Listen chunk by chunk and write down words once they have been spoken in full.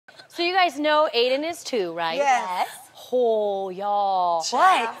So you guys know Aiden is 2, right? Yes. Oh, y'all.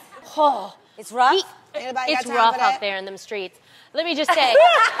 What? Oh. It's rough? It's rough out there in them streets. Let me just say,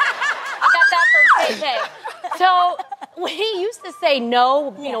 I got that from KK. So when he used to say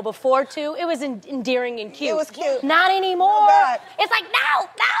no, you know, before 2, it was endearing and cute. It was cute. Not anymore. Oh, God. It's like, no.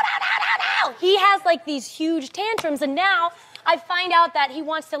 He has like these huge tantrums, and now I find out that he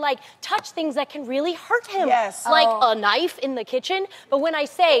wants to like touch things that can really hurt him. Yes. Like a knife in the kitchen. But when I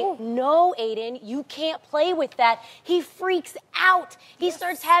say, no, Aiden, you can't play with that, he freaks out. He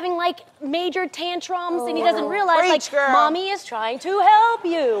starts having like major tantrums, and he doesn't realize like mommy is trying to help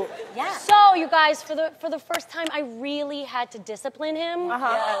you. Yeah. So you guys, for the first time, I really had to discipline him.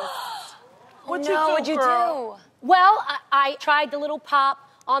 Yes. What'd you do? Well, I tried the little pop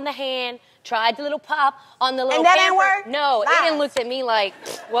on the hand, tried the little pop on the little And that pamper. didn't work? No, Aiden looked at me like,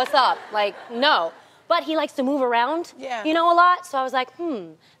 what's up? Like, no. But he likes to move around, you know, a lot. So I was like,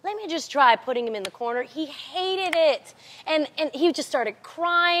 let me just try putting him in the corner. He hated it. And he just started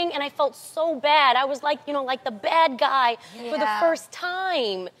crying, and I felt so bad. I was like, you know, like the bad guy for the first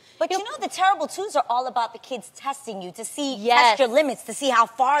time. But you know, the terrible twos are all about the kids testing you to see, test your limits, to see how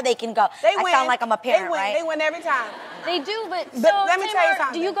far they can go. They win. I sound like I'm a parent, right? They win every time. They do, but so, let me tell you Tamar,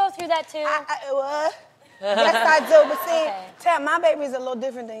 something. do you go through that too? What? Yes, I do. But see, Tam, my baby's a little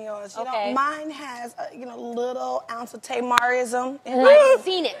different than yours. You know, mine has a little ounce of Tamarism. I've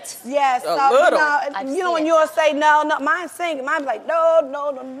seen it. Yes. A little. You know when yours say no, mine sing. Mine be like no. I'm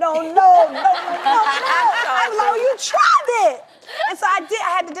like, you tried it. And so I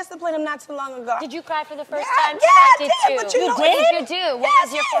had to discipline him not too long ago. Did you cry for the first Yeah, time? I did did, too. but you know, did? What did you do? What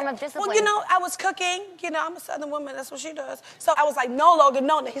was your form of discipline? Well, you know, I was cooking. You know, I'm a Southern woman. That's what she does. So I was like, no, Logan,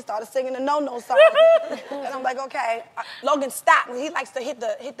 no. And he started singing the no song. And I'm like, okay. Logan stopped. He likes to hit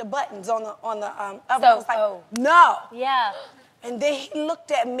the buttons on the oven. I was like, no. Yeah. And then he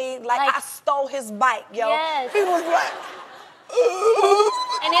looked at me like I stole his bike, yo. Yes. He was like,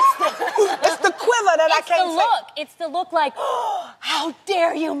 and it's the quiver that I can't say. It's the look like, how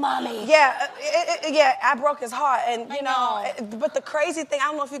dare you, mommy? Yeah, I broke his heart, and you know. But the crazy thing, I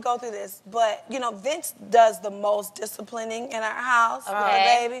don't know if you go through this, but you know, Vince does the most disciplining in our house with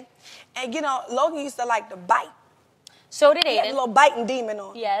the baby, and you know, Logan used to like to bite. So did Aiden. He had a little biting demon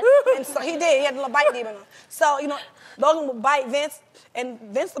on. Yes. And so he did. He had a little biting demon on. So you know, Logan would bite Vince, and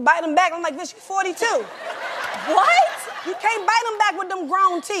Vince would bite him back. I'm like, Vince, you're 42. What? You can't bite him back with them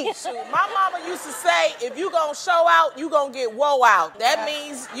grown teeth. My mama used to say, if you gonna show out, you gonna get woe out. That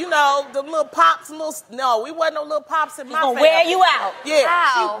means, you know, the little pops, no, we wasn't no little pops in my family. Wear you out. Yeah,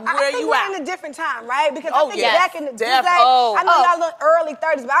 How? I think we're in a different time, right? Because I think back in the day, Oh. I know y'all look early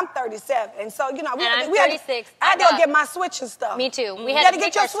 30s, but I'm 37. And so, you know, we I'm had 36. I had to go get my Switch and stuff. Me too. We You had had to get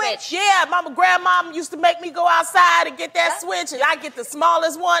pick your our Switch. Yeah, grandma used to make me go outside and get that Switch, and I get the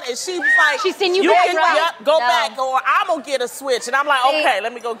smallest one, and she was like, She seen you back, right? Go back, or I'm gonna get a Switch. And I'm like, okay,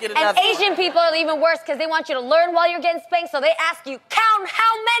 let me go get another And Asian people are even worse because they want you to learn while you're getting spanked, so they ask you, count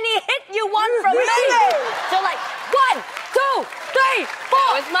how many hit you want from me. So like, 1, 2, 3,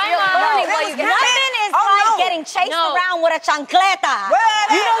 4. With my You're mom. learning while you get spanked. Nothing is like getting chased around with a chancleta.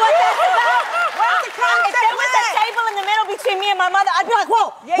 You know what that's about? If there was a table in the middle between me and my mother, I'd be like,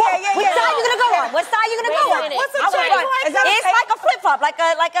 whoa, what side you gonna go on? What side you gonna go on? What's I would run. It's like a flip-flop, like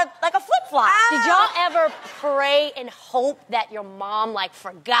a flip-flop. Did y'all ever pray and hope that your mom like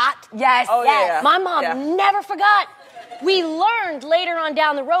forgot? Yes. Oh, yeah. My mom never forgot. We learned later on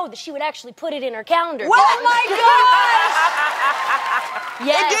down the road that she would actually put it in her calendar. Oh my gosh!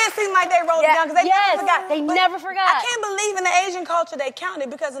 It did seem like they wrote it down because they never forgot. They never forgot. I can't believe in the Asian culture they counted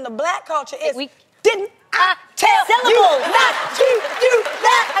because in the black culture it's didn't I tell syllables not to do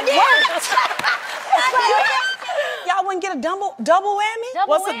that again. Y'all wouldn't get a double whammy?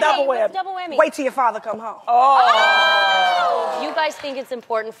 What's a double whammy? Double whammy. Wait till your father come home. You guys think it's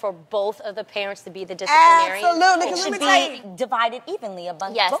important for both of the parents to be the disciplinarian? Absolutely. It 'cause let should me tell you, be divided evenly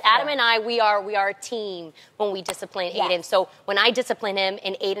among Yes, both Adam of them. and I, we are a team when we discipline Aiden. So when I discipline him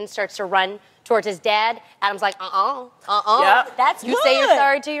and Aiden starts to run towards his dad, Adam's like, Yep. That's You good. say you're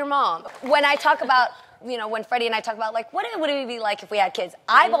sorry to your mom. When I talk about, you know, when Freddie and I talk about, like, what would it be like if we had kids?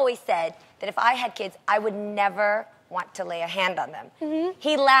 I've always said that if I had kids, I would never want to lay a hand on them.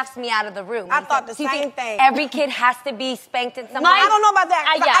 He laughs me out of the room. I thought the same thing. Every kid has to be spanked in some way. I don't know about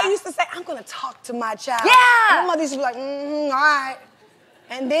that. yeah. I used to say, I'm going to talk to my child. Yeah. And my mother used to be like, all right.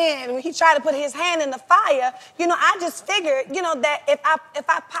 And then when he tried to put his hand in the fire, you know, I just figured, you know, that if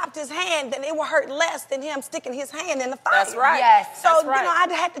I popped his hand, then it would hurt less than him sticking his hand in the fire. That's right. Yes, So, that's right. you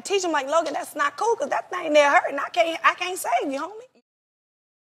know, I had to teach him like, Logan, that's not cool because that thing there hurting. I can't save you, homie.